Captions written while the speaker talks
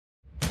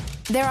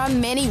There are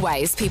many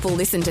ways people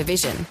listen to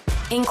Vision,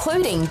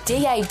 including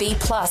DAB+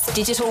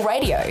 digital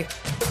radio.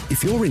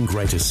 If you're in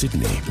Greater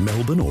Sydney,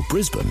 Melbourne or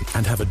Brisbane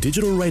and have a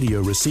digital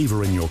radio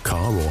receiver in your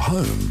car or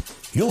home,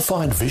 you'll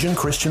find Vision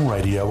Christian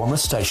Radio on the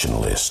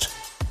station list.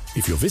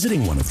 If you're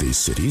visiting one of these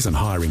cities and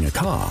hiring a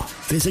car,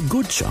 there's a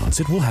good chance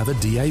it will have a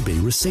DAB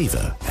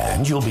receiver,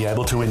 and you'll be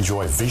able to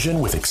enjoy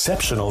Vision with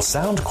exceptional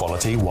sound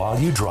quality while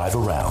you drive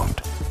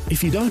around.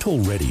 If you don't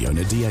already own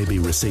a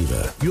DAB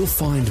receiver, you'll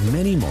find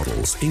many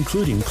models,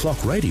 including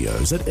clock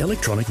radios, at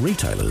electronic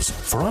retailers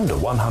for under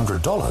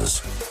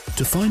 $100.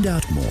 To find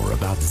out more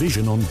about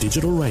Vision on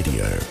digital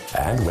radio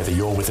and whether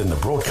you're within the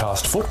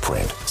broadcast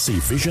footprint, see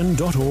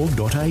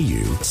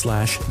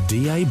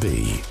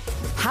vision.org.au/DAB.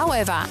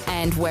 However,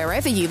 and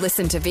wherever you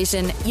listen to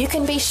Vision, you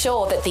can be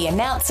sure that the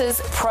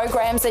announcers,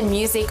 programs and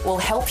music will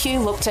help you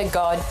look to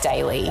God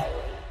daily.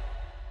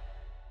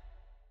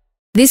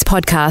 This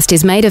podcast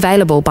is made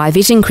available by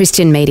Vision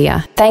Christian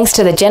Media, thanks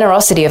to the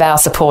generosity of our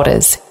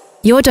supporters.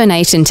 Your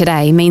donation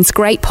today means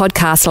great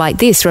podcasts like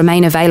this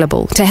remain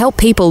available to help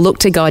people look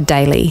to God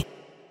daily.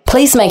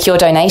 Please make your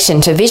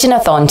donation to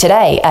Visionathon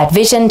today at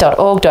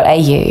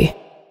vision.org.au.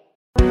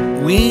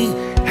 We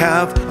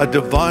have a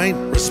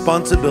divine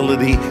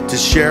responsibility to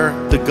share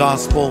the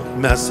gospel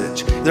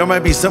message. There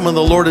might be someone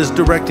the Lord is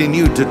directing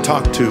you to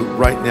talk to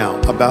right now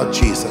about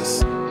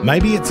Jesus.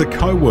 Maybe it's a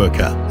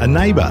co-worker, a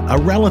neighbour, a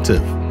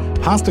relative.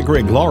 Pastor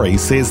Greg Laurie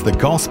says the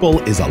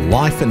gospel is a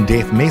life and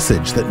death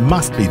message that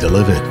must be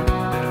delivered.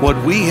 What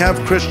we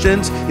have,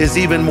 Christians, is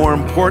even more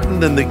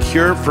important than the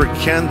cure for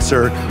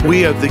cancer.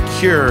 We have the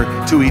cure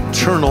to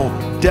eternal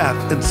death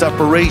and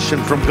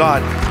separation from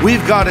God.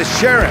 We've got to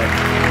share it.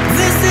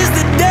 This is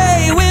the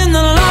day when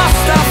the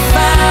lost are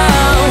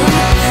found.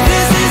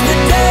 This is the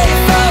day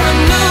for a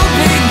new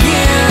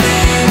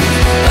beginning.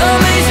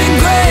 Amazing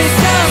grace,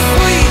 how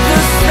sweet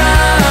the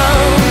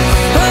sound.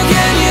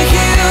 Again you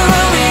hear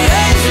all the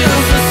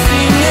angels are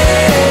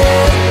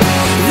singing.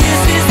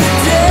 This is the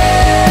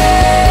day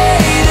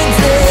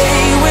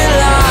when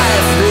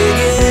life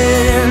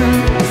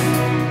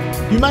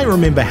begins. You may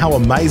remember how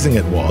amazing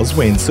it was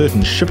when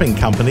certain shipping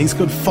companies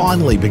could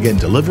finally begin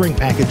delivering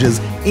packages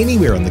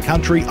anywhere in the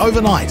country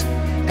overnight.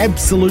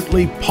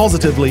 Absolutely,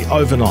 positively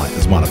overnight,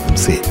 as one of them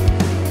said.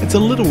 It's a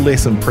little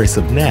less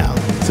impressive now,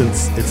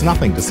 since it's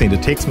nothing to send a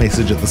text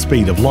message at the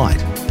speed of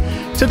light.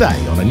 Today,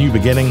 on A New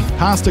Beginning,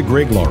 Pastor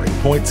Greg Laurie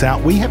points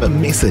out we have a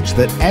message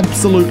that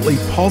absolutely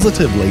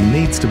positively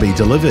needs to be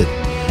delivered.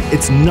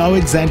 It's no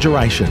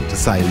exaggeration to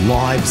say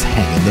lives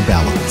hang in the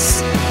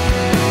balance.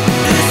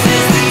 This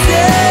is the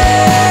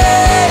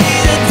day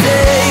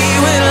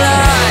when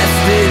life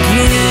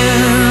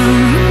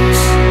begins.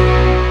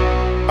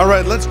 All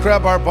right, let's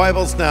grab our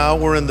Bibles now.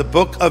 We're in the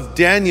book of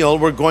Daniel.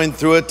 We're going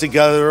through it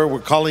together. We're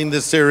calling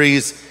this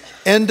series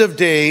End of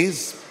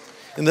Days.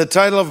 And the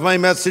title of my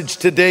message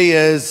today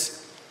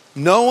is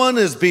No One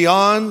is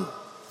Beyond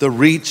the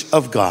Reach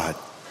of God.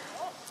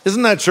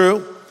 Isn't that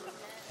true?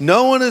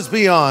 No one is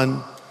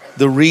beyond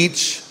the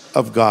reach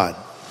of God.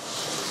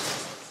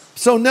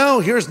 So now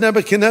here's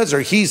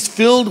Nebuchadnezzar. He's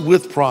filled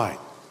with pride.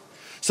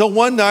 So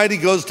one night he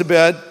goes to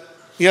bed.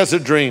 He has a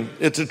dream.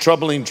 It's a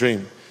troubling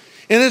dream.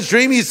 In his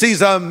dream, he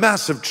sees a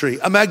massive tree,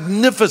 a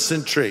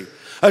magnificent tree,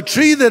 a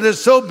tree that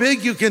is so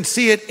big you can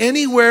see it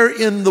anywhere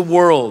in the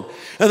world.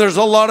 And there's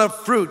a lot of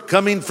fruit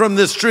coming from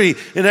this tree,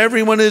 and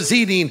everyone is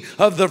eating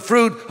of the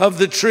fruit of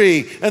the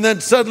tree. And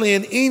then suddenly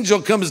an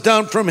angel comes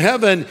down from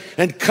heaven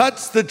and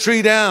cuts the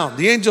tree down.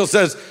 The angel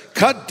says,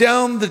 cut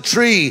down the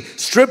tree,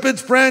 strip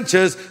its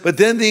branches, but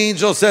then the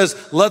angel says,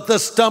 let the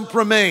stump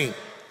remain.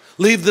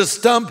 Leave the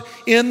stump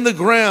in the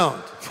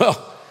ground.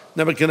 Well,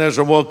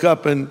 Nebuchadnezzar woke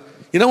up, and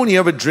you know when you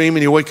have a dream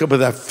and you wake up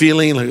with that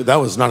feeling like that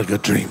was not a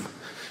good dream,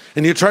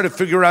 and you try to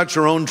figure out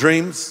your own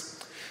dreams?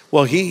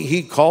 Well,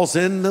 he calls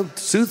in the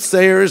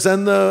soothsayers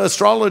and the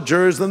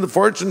astrologers and the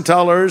fortune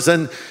tellers,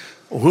 and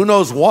who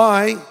knows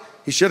why.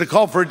 He should have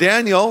called for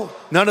Daniel.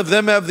 None of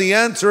them have the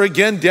answer.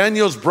 Again,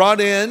 Daniel's brought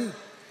in,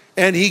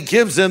 and he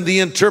gives them the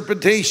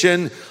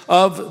interpretation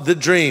of the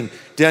dream.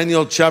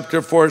 Daniel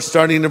chapter 4,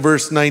 starting in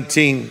verse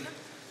 19.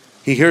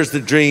 He hears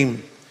the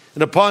dream.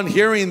 And upon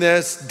hearing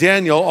this,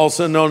 Daniel,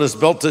 also known as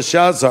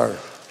Belteshazzar,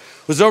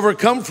 was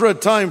overcome for a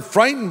time,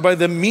 frightened by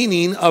the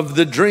meaning of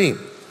the dream.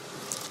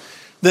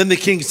 Then the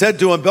king said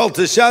to him,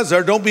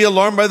 Belteshazzar, don't be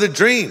alarmed by the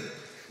dream.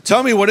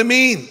 Tell me what it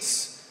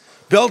means.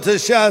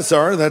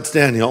 Belteshazzar, that's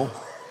Daniel,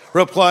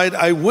 replied,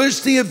 I wish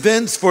the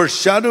events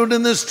foreshadowed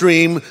in this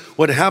dream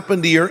would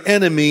happen to your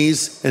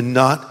enemies and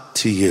not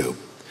to you.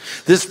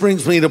 This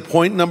brings me to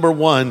point number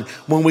one.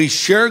 When we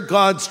share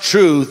God's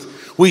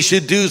truth, we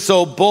should do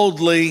so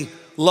boldly,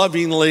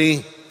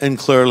 lovingly, and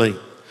clearly.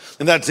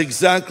 And that's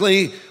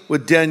exactly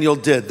what Daniel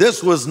did.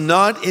 This was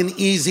not an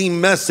easy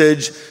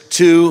message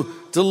to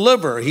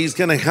deliver. He's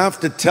going to have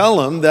to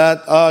tell him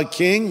that,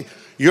 King,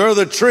 you're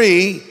the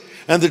tree,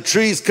 and the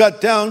tree's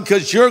cut down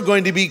because you're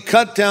going to be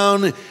cut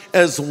down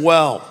as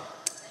well.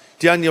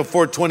 Daniel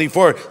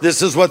 4:24,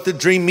 this is what the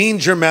dream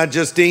means, your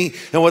majesty,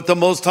 and what the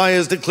Most High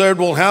has declared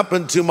will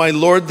happen to my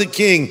lord the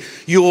king.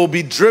 You will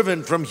be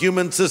driven from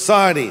human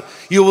society.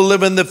 You will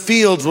live in the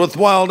fields with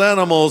wild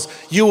animals.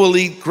 You will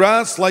eat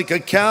grass like a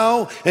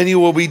cow, and you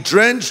will be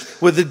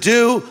drenched with the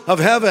dew of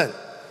heaven.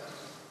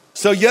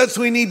 So yes,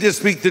 we need to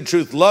speak the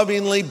truth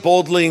lovingly,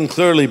 boldly, and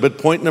clearly. But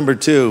point number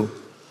 2,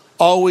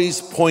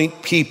 always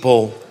point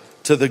people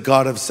to the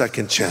God of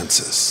second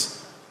chances.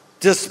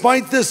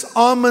 Despite this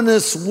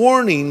ominous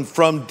warning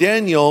from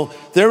Daniel,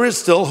 there is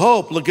still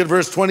hope. Look at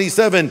verse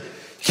 27.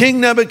 King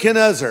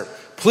Nebuchadnezzar,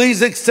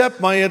 please accept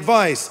my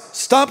advice.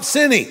 Stop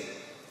sinning.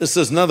 This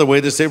is another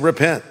way to say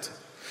repent.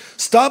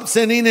 Stop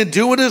sinning and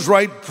do what is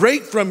right.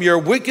 Break from your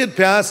wicked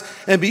past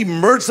and be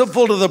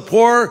merciful to the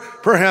poor.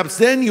 Perhaps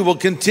then you will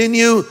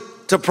continue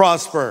to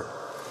prosper.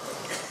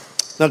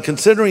 Now,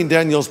 considering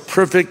Daniel's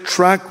perfect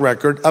track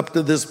record up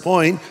to this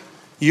point,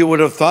 you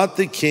would have thought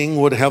the king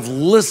would have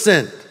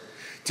listened.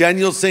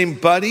 Daniel's saying,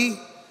 buddy,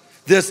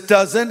 this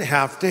doesn't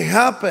have to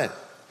happen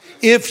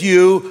if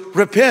you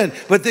repent.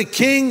 But the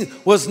king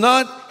was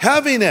not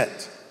having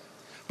it.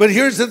 But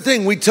here's the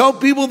thing. We tell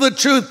people the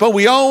truth, but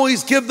we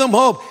always give them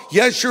hope.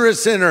 Yes, you're a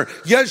sinner.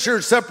 Yes,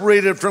 you're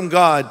separated from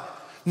God.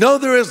 No,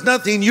 there is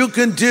nothing you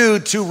can do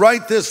to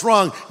right this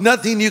wrong.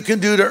 Nothing you can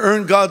do to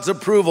earn God's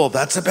approval.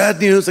 That's the bad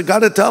news. I got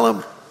to tell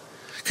them.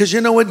 Because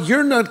you know what?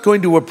 You're not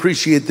going to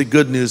appreciate the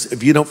good news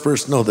if you don't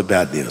first know the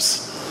bad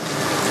news.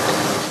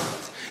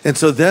 And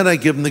so then I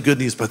give them the good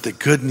news. But the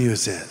good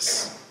news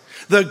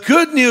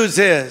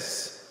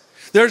is,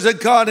 there's a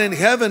God in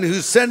heaven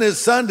who sent his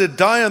son to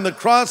die on the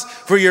cross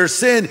for your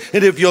sin.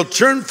 And if you'll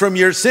turn from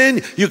your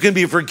sin, you can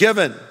be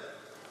forgiven.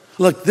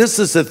 Look, this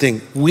is the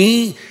thing.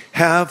 We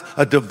have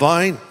a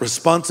divine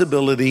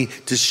responsibility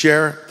to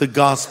share the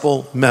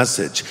gospel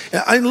message.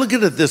 I look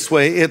at it this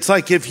way. It's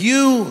like if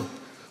you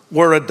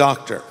were a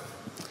doctor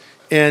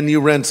and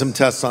you ran some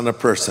tests on a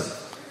person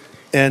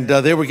and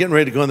they were getting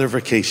ready to go on their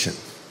vacation.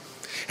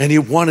 And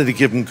you wanted to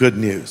give them good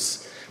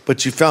news,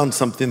 but you found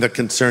something that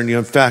concerned you.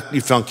 In fact,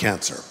 you found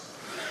cancer.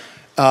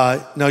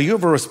 Now you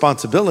have a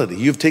responsibility.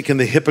 You've taken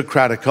the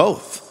Hippocratic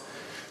oath.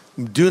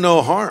 Do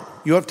no harm.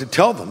 You have to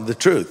tell them the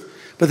truth.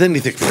 But then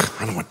you think,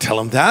 I don't want to tell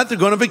them that. They're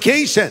going on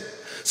vacation.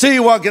 So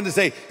you walk in and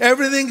say,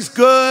 everything's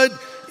good.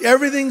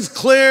 Everything's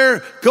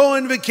clear. Go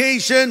on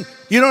vacation.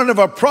 You don't have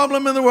a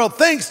problem in the world.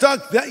 Thanks,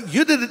 Doc.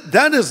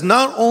 That is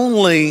not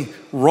only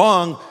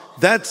wrong,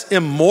 that's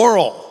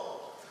immoral.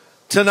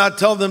 To not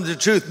tell them the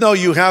truth. No,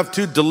 you have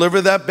to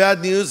deliver that bad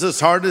news as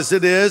hard as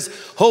it is.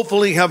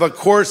 Hopefully have a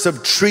course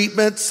of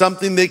treatment,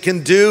 something they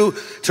can do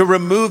to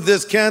remove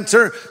this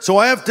cancer. So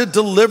I have to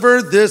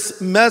deliver this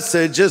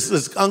message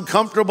as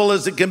uncomfortable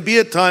as it can be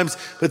at times,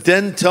 but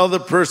then tell the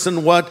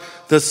person what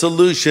the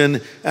solution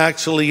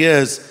actually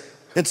is.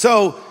 And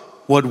so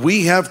what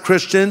we have,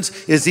 Christians,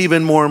 is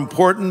even more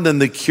important than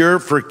the cure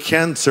for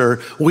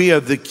cancer. We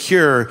have the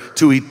cure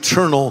to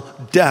eternal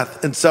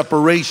death and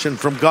separation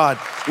from God.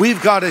 We've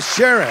got to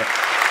share it.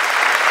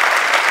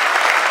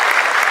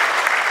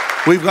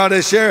 We've got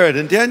to share it.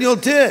 And Daniel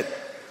did.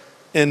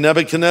 And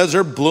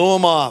Nebuchadnezzar blew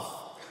him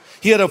off.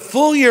 He had a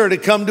full year to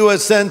come to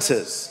his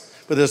senses,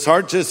 but his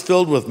heart just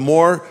filled with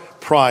more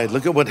pride.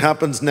 Look at what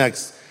happens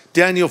next.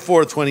 Daniel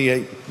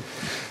 4:28.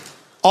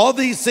 All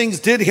these things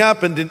did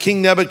happen to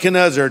King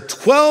Nebuchadnezzar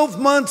 12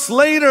 months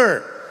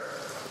later.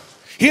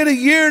 He had a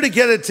year to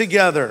get it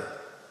together,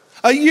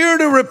 a year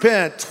to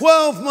repent.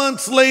 12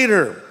 months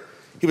later,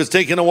 he was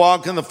taking a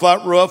walk on the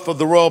flat roof of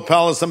the royal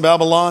palace in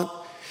Babylon.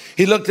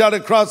 He looked out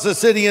across the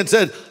city and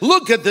said,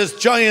 look at this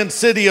giant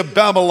city of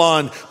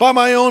Babylon. By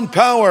my own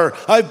power,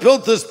 I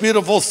built this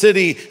beautiful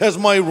city as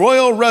my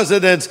royal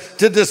residence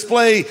to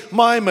display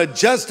my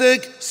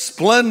majestic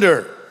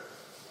splendor.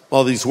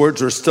 While these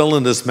words were still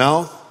in his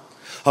mouth,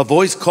 a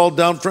voice called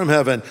down from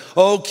heaven,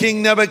 O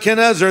King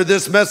Nebuchadnezzar,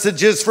 this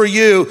message is for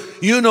you.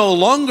 You no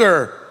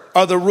longer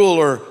are the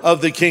ruler of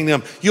the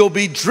kingdom. You'll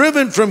be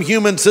driven from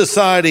human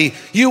society.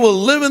 You will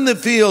live in the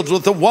fields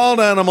with the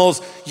wild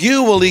animals.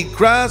 You will eat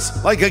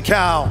grass like a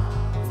cow.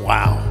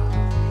 Wow.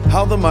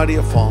 How the mighty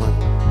have fallen.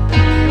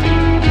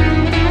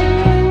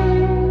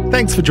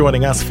 Thanks for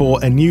joining us for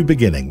A New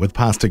Beginning with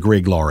Pastor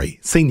Greg Laurie,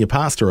 Senior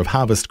Pastor of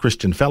Harvest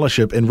Christian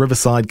Fellowship in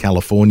Riverside,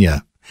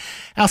 California.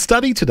 Our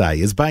study today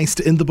is based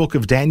in the book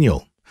of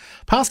Daniel.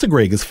 Pastor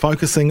Greg is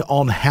focusing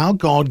on how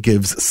God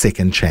gives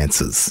second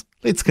chances.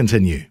 Let's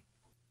continue.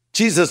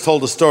 Jesus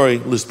told a story,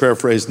 loose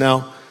paraphrase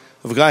now,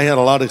 of a guy who had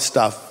a lot of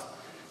stuff.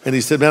 And he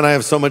said, man, I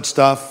have so much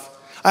stuff.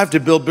 I have to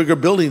build bigger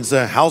buildings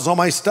to house all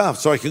my stuff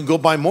so I can go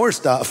buy more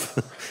stuff.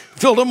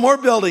 Build up more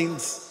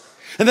buildings.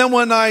 And then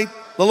one night,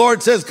 the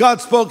Lord says,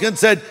 God spoke and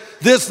said,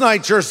 this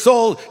night your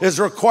soul is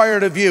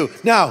required of you.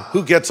 Now,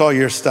 who gets all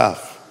your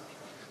stuff?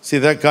 See,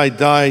 that guy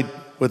died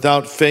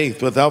without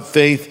faith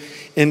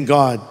in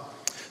God.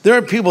 There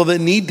are people that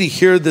need to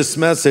hear this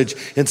message,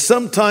 and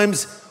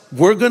sometimes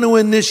we're going to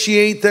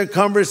initiate that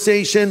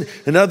conversation,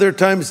 and other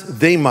times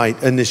they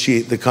might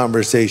initiate the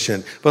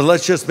conversation. But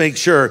let's just make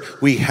sure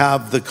we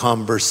have the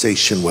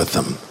conversation with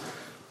them.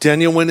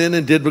 Daniel went in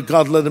and did what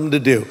God led him to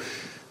do.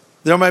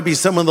 There might be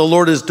someone the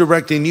Lord is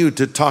directing you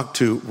to talk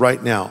to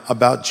right now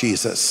about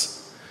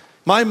Jesus.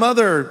 My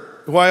mother,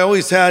 who I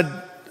always had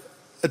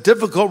a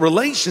difficult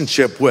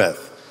relationship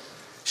with,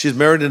 she's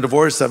married and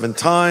divorced 7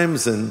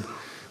 times and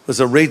was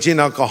a raging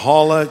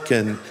alcoholic,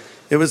 and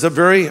it was a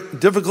very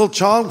difficult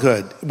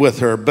childhood with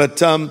her.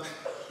 But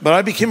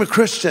I became a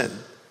Christian,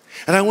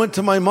 and I went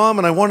to my mom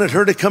and I wanted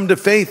her to come to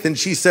faith, and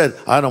she said,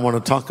 I don't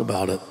want to talk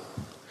about it.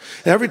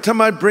 Every time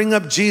I'd bring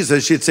up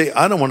Jesus, she'd say,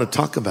 I don't want to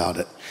talk about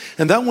it.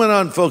 And that went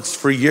on, folks,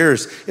 for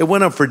years. It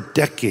went on for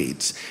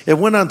decades. It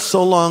went on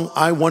so long,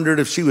 I wondered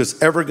if she was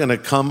ever going to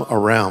come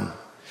around.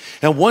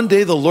 And one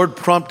day the Lord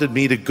prompted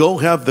me to go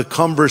have the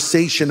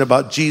conversation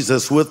about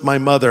Jesus with my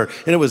mother.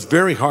 And it was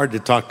very hard to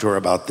talk to her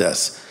about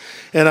this.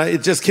 And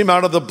it just came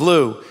out of the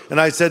blue. And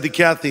I said to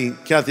Kathy,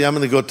 I'm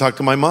going to go talk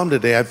to my mom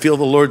today. I feel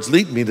the Lord's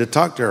leading me to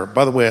talk to her.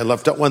 By the way, I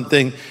left out one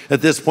thing.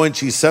 At this point,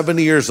 she's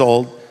 70 years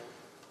old.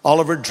 All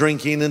of her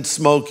drinking and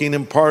smoking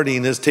and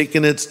partying has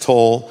taken its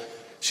toll.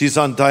 She's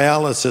on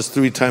dialysis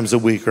 3 times a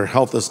week. Her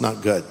health is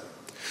not good.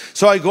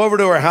 So I go over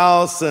to her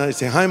house and I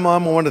say, hi,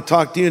 Mom, I want to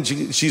talk to you. And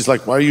she's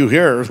like, why are you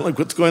here? Like,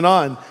 what's going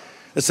on?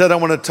 I said, I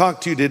want to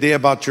talk to you today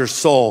about your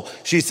soul.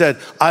 She said,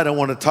 I don't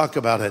want to talk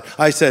about it.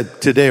 I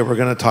said, today we're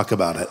going to talk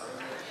about it.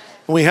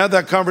 And we had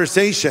that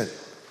conversation.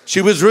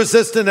 She was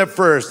resistant at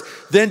first.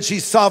 Then she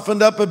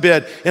softened up a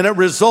bit, and it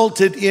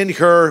resulted in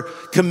her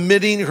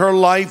committing her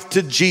life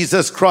to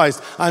Jesus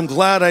Christ. I'm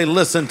glad I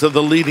listened to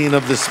the leading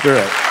of the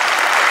Spirit.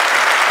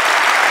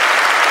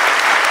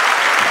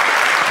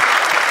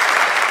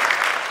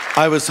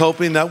 I was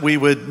hoping that we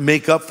would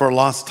make up for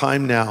lost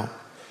time now,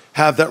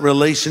 have that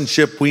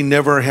relationship we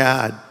never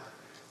had.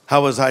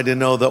 How was I to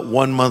know that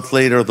 1 month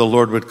later the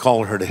Lord would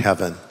call her to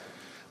heaven?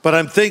 But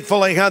I'm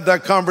thankful I had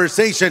that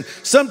conversation.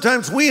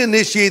 Sometimes we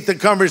initiate the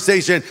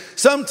conversation.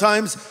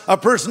 Sometimes a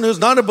person who's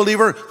not a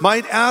believer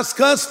might ask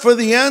us for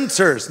the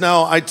answers.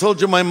 Now, I told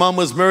you my mom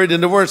was married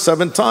and divorced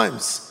 7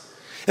 times.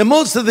 And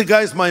most of the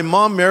guys my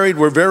mom married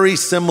were very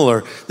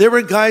similar. They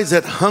were guys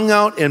that hung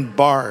out in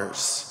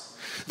bars.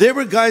 They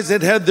were guys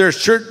that had their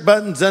shirt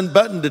buttons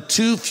unbuttoned to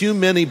too few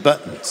many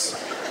buttons.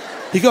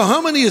 You go,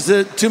 how many is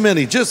it too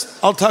many?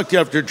 I'll talk to you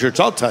after church,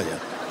 I'll tell you.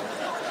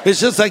 It's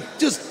just like,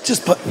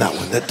 just button that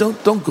one.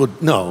 Don't go,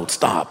 no,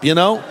 stop, you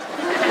know?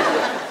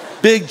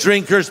 Big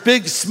drinkers,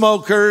 big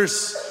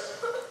smokers,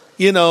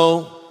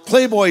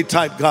 Playboy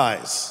type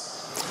guys.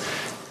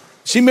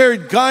 She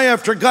married guy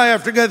after guy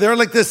after guy. They were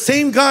like the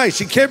same guy.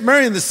 She kept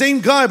marrying the same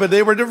guy, but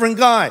they were different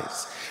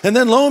guys. And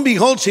then lo and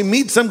behold, she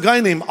meets some guy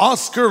named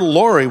Oscar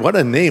Laurie. What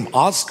a name,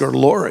 Oscar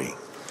Laurie.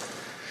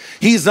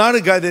 He's not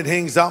a guy that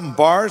hangs out in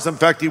bars. In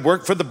fact, he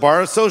worked for the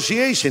Bar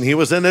Association. He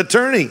was an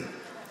attorney.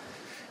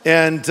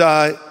 And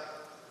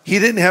he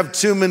didn't have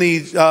too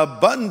many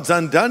buttons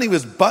undone. He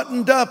was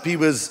buttoned up. He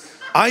was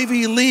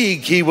Ivy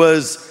League. He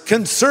was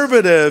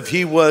conservative.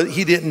 He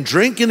didn't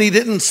drink and he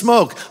didn't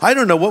smoke. I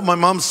don't know what my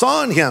mom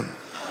saw in him.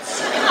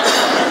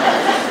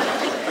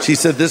 She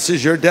said, this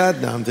is your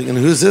dad now. I'm thinking,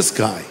 who's this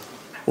guy?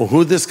 Well,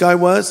 who this guy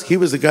was? He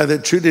was the guy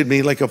that treated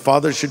me like a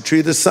father should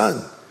treat a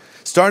son,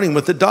 starting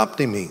with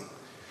adopting me.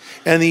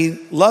 And he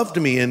loved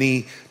me, and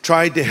he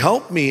tried to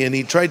help me, and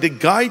he tried to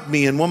guide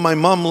me. And when my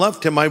mom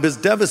left him, I was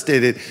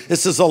devastated.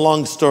 This is a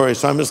long story,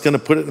 so I'm just going to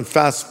put it in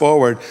fast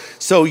forward.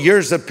 So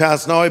years have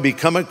passed. Now I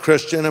become a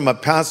Christian. I'm a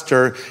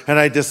pastor, and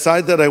I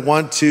decide that I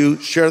want to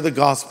share the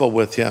gospel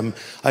with him.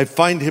 I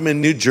find him in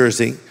New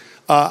Jersey.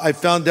 I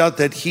found out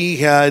that he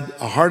had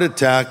a heart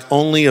attack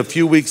only a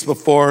few weeks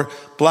before,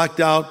 blacked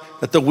out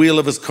at the wheel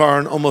of his car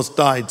and almost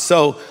died.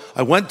 So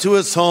I went to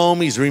his home.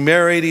 He's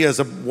remarried. He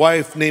has a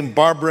wife named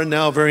Barbara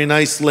now, a very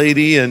nice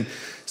lady. And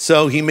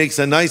so he makes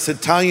a nice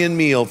Italian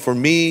meal for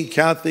me,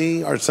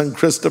 Kathy, our son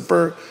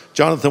Christopher.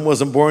 Jonathan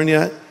wasn't born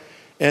yet.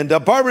 And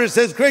Barbara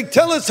says, Greg,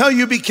 tell us how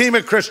you became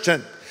a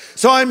Christian.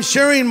 So I'm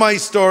sharing my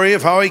story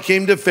of how I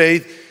came to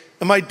faith.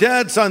 And my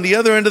dad's on the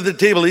other end of the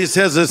table. He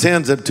has his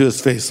hands up to his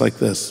face like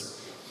this.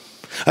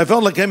 I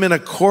felt like I'm in a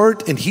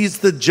court and he's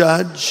the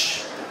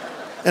judge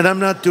and I'm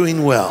not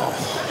doing well.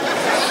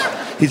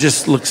 He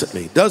just looks at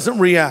me, doesn't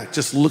react,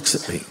 just looks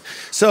at me.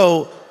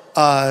 So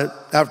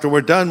after we're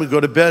done, we go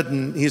to bed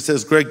and he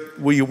says, Greg,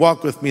 will you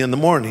walk with me in the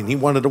morning? He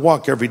wanted to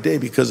walk every day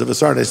because of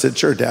his heart. I said,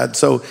 sure, Dad.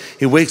 So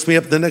he wakes me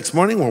up the next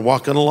morning. We're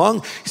walking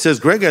along. He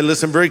says, Greg, I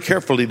listened very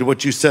carefully to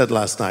what you said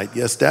last night.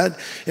 Yes, Dad.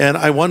 And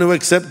I want to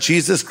accept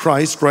Jesus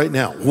Christ right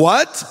now.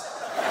 What?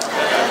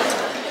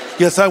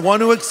 Yes, I want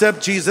to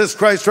accept Jesus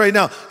Christ right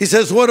now. He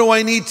says, what do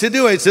I need to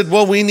do? I said,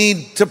 well, we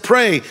need to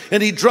pray.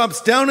 And he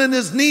drops down on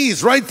his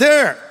knees right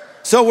there.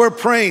 So we're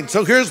praying.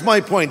 So here's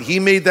my point. He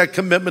made that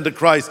commitment to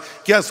Christ.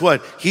 Guess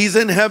what? He's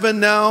in heaven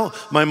now.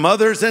 My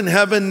mother's in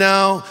heaven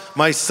now.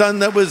 My son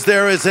that was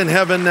there is in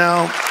heaven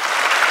now.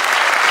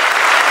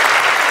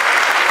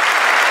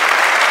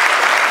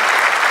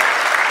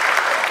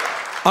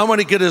 I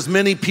want to get as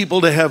many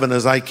people to heaven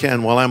as I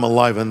can while I'm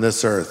alive on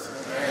this earth.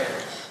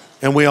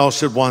 And we all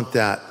should want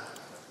that.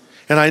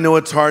 And I know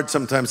it's hard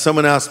sometimes.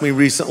 Someone asked me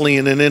recently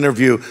in an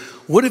interview,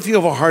 what if you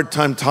have a hard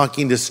time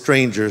talking to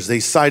strangers? They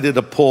cited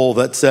a poll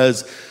that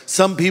says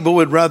some people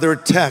would rather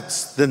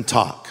text than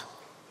talk.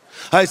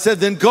 I said,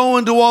 then go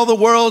into all the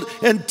world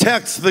and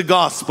text the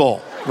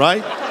gospel,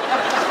 right?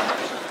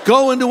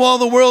 Go into all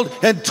the world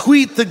and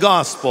tweet the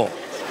gospel.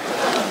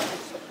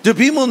 Do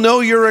people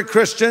know you're a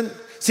Christian?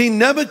 See,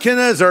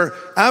 Nebuchadnezzar,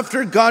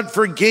 after God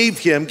forgave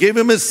him, gave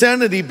him his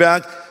sanity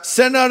back,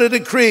 sent out a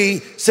decree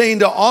saying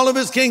to all of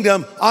his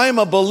kingdom, I am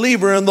a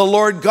believer in the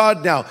Lord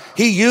God now.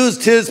 He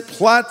used his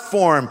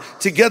platform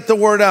to get the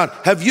word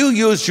out. Have you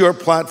used your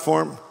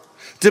platform?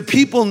 Do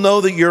people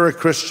know that you're a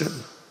Christian?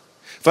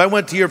 If I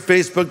went to your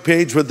Facebook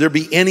page, would there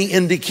be any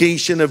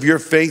indication of your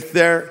faith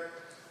there?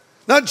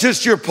 Not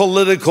just your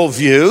political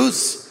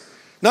views,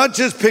 not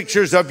just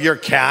pictures of your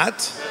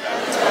cat.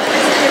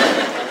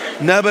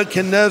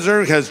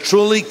 Nebuchadnezzar has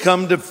truly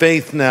come to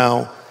faith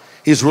now.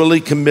 He's really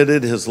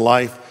committed his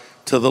life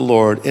to the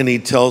Lord, and he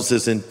tells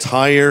his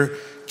entire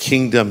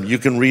kingdom. You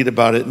can read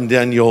about it in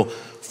Daniel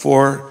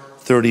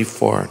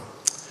 4:34.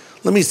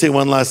 Let me say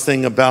one last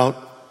thing about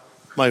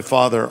my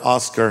father,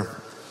 Oscar.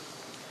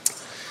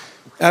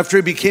 After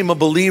he became a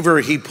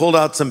believer, he pulled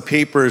out some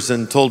papers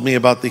and told me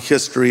about the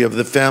history of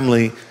the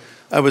family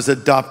I was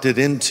adopted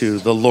into,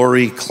 the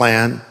Laurie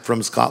clan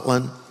from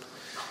Scotland.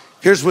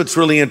 Here's what's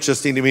really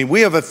interesting to me.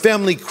 We have a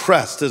family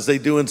crest, as they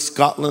do in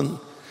Scotland.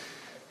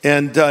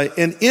 And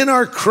in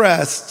our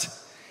crest,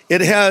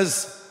 it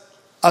has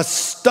a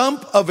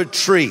stump of a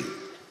tree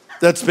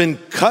that's been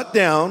cut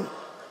down.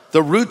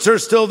 The roots are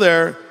still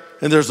there,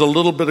 and there's a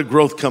little bit of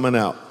growth coming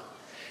out.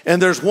 And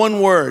there's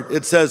one word.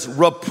 It says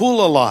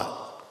Rapulalat,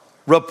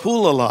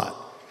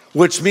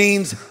 which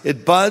means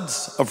it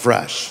buds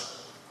afresh.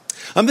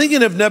 I'm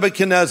thinking of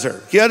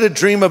Nebuchadnezzar. He had a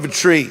dream of a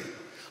tree,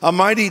 a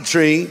mighty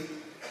tree,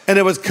 and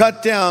it was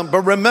cut down.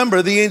 But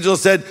remember, the angel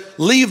said,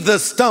 leave the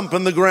stump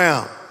in the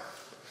ground.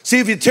 See,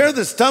 if you tear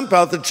the stump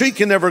out, the tree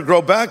can never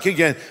grow back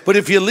again. But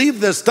if you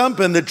leave the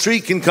stump in, the tree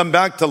can come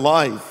back to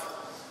life.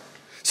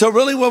 So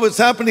really what was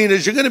happening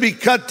is you're going to be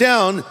cut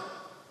down,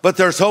 but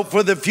there's hope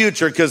for the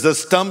future because the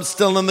stump's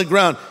still in the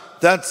ground.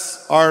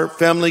 That's our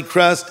family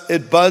crest.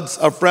 It buds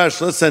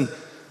afresh. Listen,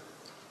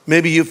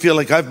 maybe you feel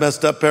like I've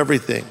messed up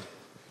everything.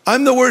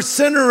 I'm the worst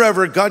sinner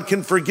ever. God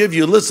can forgive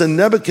you. Listen,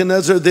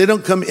 Nebuchadnezzar, they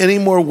don't come any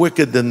more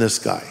wicked than this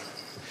guy.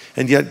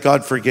 And yet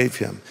God forgave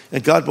him.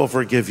 And God will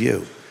forgive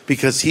you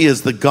because he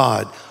is the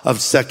God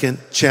of second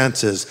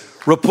chances.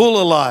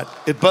 Rapulalat,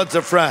 it buds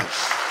afresh.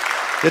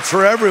 It's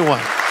for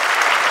everyone.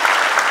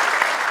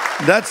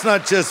 That's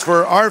not just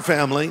for our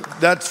family.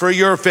 That's for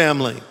your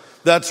family.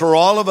 That's for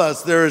all of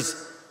us. There's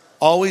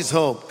always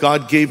hope.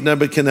 God gave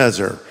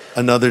Nebuchadnezzar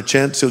another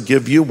chance. He'll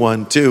give you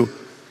one too.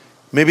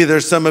 Maybe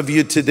there's some of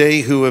you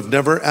today who have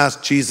never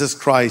asked Jesus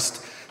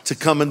Christ to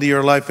come into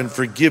your life and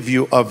forgive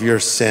you of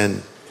your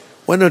sin.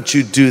 Why don't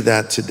you do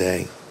that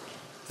today?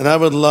 And I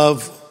would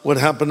love what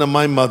happened to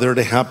my mother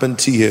to happen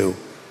to you,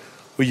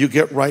 where you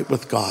get right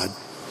with God.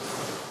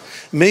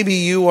 Maybe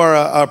you are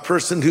a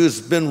person who's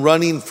been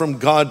running from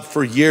God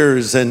for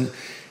years and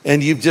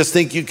you just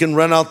think you can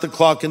run out the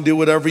clock and do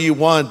whatever you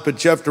want,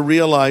 but you have to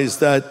realize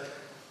that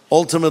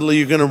ultimately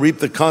you're going to reap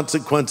the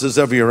consequences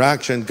of your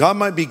action. God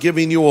might be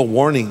giving you a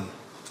warning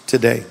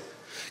today.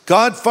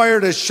 God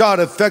fired a shot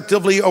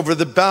effectively over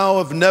the bow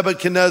of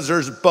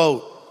Nebuchadnezzar's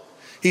boat.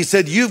 He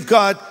said, you've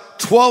got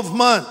 12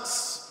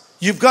 months.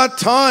 You've got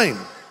time.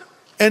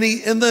 And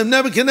the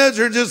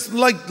Nebuchadnezzar just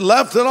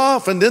left it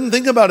off and didn't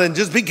think about it and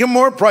just became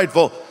more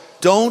prideful.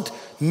 Don't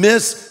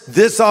miss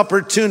this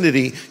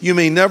opportunity. You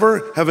may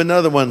never have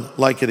another one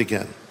like it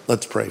again.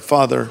 Let's pray.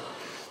 Father,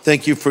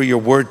 thank you for your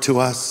word to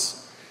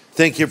us.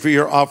 Thank you for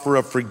your offer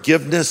of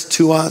forgiveness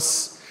to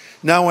us.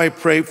 Now I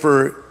pray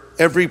for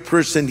every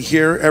person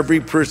here,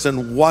 every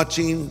person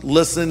watching,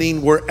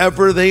 listening,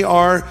 wherever they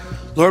are.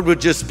 Lord,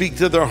 would just speak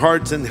to their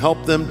hearts and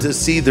help them to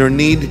see their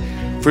need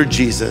for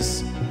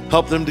Jesus.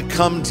 Help them to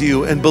come to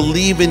you and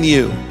believe in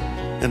you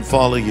and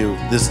follow you.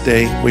 This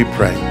day we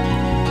pray.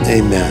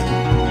 Amen.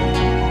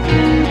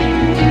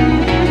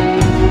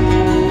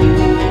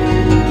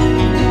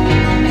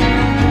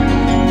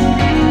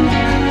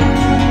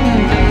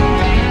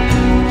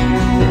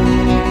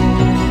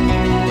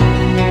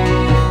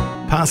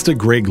 Pastor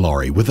Greg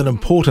Laurie with an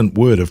important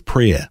word of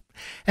prayer.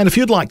 And if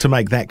you'd like to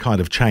make that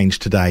kind of change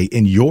today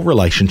in your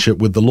relationship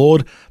with the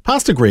Lord,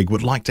 Pastor Greg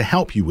would like to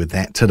help you with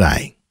that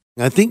today.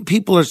 I think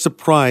people are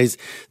surprised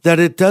that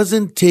it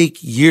doesn't take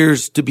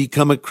years to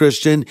become a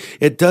Christian.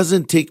 It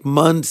doesn't take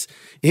months.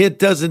 It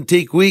doesn't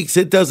take weeks.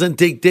 It doesn't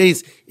take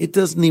days. It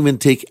doesn't even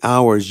take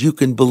hours. You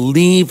can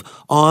believe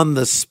on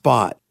the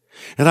spot.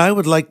 And I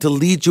would like to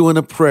lead you in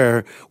a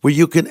prayer where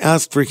you can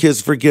ask for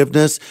his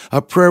forgiveness,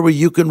 a prayer where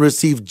you can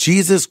receive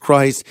Jesus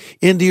Christ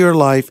into your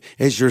life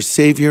as your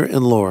Savior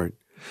and Lord.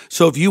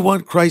 So if you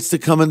want Christ to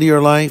come into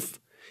your life,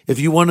 if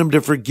you want him to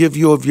forgive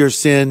you of your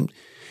sin,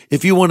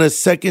 if you want a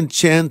second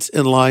chance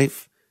in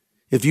life,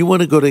 if you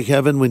want to go to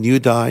heaven when you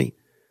die,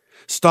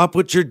 stop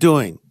what you're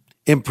doing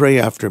and pray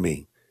after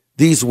me.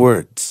 These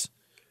words,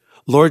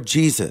 Lord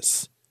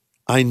Jesus,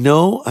 I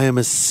know I am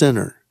a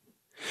sinner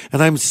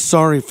and I'm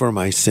sorry for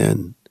my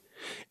sin.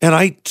 And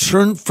I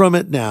turn from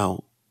it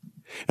now,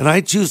 and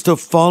I choose to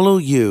follow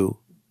you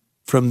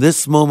from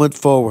this moment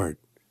forward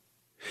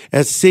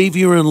as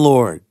Savior and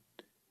Lord,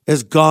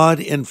 as God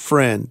and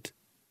friend.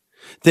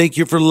 Thank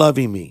you for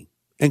loving me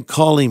and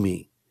calling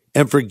me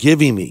and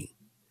forgiving me.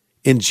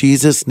 In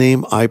Jesus'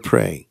 name I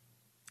pray.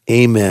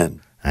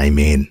 Amen.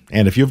 Amen.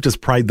 And if you've just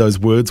prayed those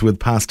words with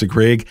Pastor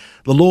Greg,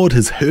 the Lord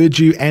has heard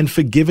you and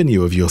forgiven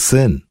you of your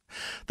sin.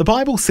 The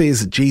Bible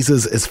says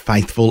Jesus is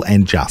faithful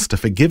and just to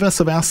forgive us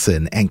of our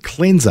sin and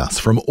cleanse us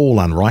from all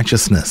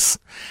unrighteousness.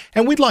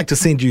 And we'd like to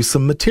send you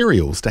some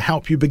materials to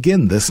help you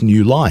begin this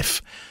new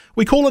life.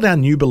 We call it our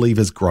New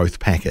Believers Growth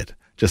Packet.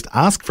 Just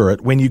ask for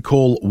it when you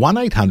call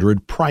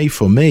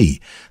 1-800-PRAY-FOR-ME.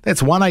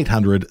 That's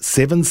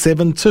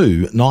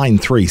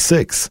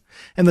 1-800-772-936.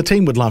 And the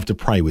team would love to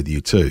pray with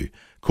you too.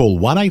 Call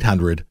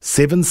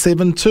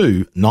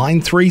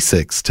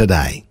 1-800-772-936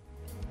 today.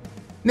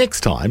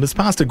 Next time, as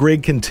Pastor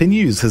Greg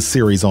continues his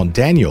series on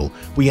Daniel,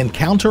 we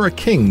encounter a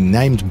king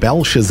named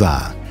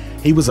Belshazzar.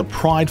 He was a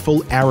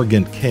prideful,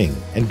 arrogant king,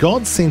 and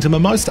God sent him a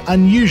most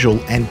unusual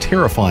and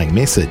terrifying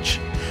message.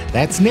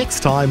 That's next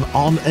time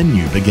on A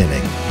New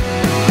Beginning.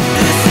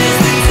 This is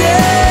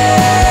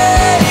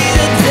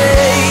the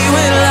day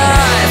when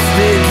life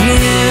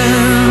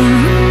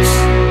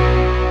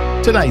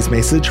begins. Today's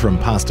message from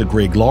Pastor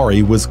Greg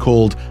Laurie was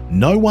called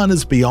No One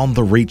is Beyond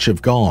the Reach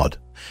of God.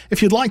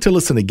 If you'd like to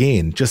listen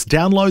again, just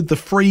download the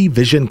free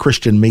Vision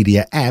Christian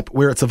Media app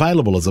where it's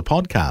available as a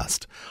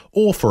podcast.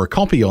 Or for a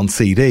copy on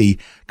CD,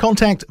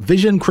 contact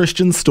Vision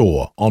Christian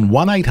Store on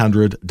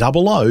 1-800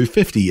 00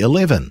 50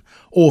 11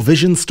 or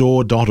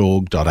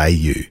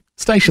visionstore.org.au.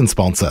 Station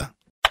sponsor.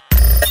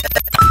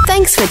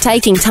 Thanks for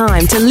taking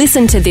time to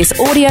listen to this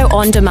audio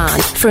on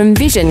demand from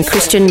Vision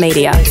Christian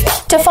Media.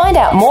 To find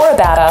out more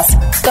about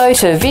us, go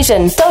to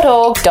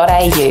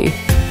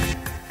vision.org.au.